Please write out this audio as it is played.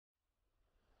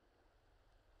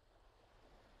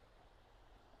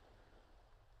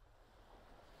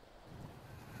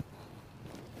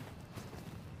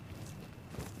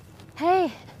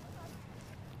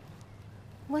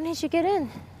When did you get in?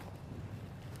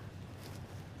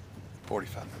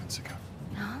 45 minutes ago.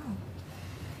 Oh.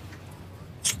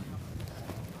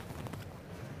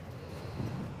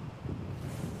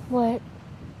 What?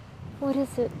 What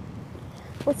is it?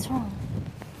 What's wrong?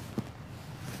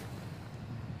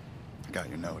 I got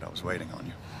your note. I was waiting on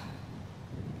you.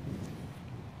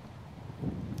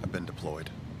 I've been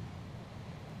deployed.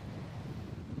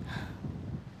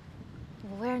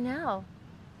 Where now?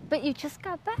 But you just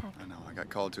got back. I know. I got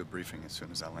called to a briefing as soon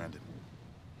as I landed.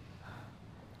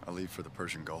 I leave for the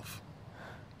Persian Gulf.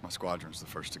 My squadron's the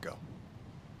first to go.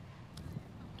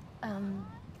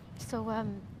 So,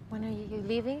 when are you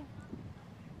leaving?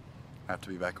 I have to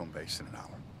be back on base in an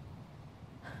hour.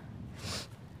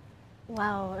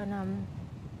 Wow, and,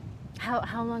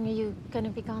 how long are you gonna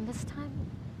be gone this time?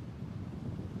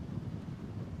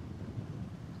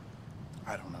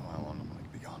 I don't know how long I'm going to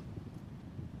be gone.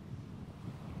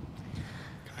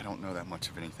 I don't know that much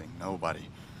of anything. Nobody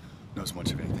knows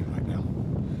much of anything right now.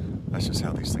 That's just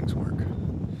how these things work.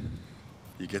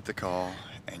 You get the call,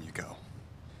 and you go.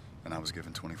 And I was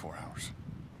given 24 hours.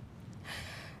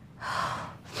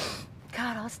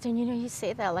 God, Austin, you know, you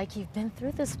say that like you've been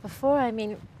through this before. I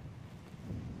mean,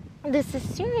 this is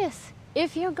serious.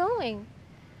 If you're going.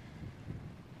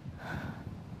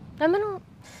 I'm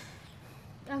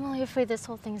only afraid this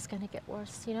whole thing is gonna get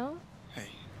worse, you know? Hey,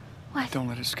 What? don't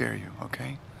let it scare you,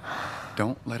 okay?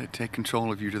 Don't let it take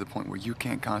control of you to the point where you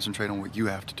can't concentrate on what you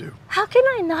have to do. How can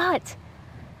I not?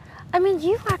 I mean,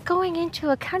 you are going into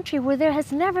a country where there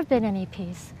has never been any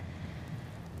peace.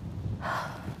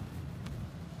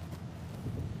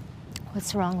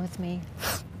 What's wrong with me?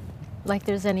 Like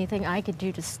there's anything I could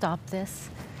do to stop this?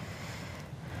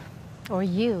 Or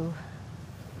you?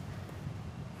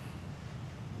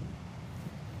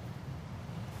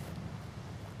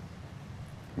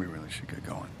 We really should get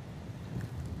going.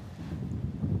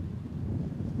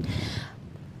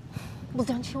 Well,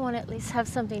 don't you want to at least have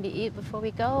something to eat before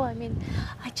we go? I mean,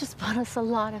 I just bought us a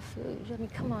lot of food. I mean,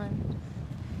 come on.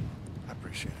 I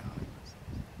appreciate it.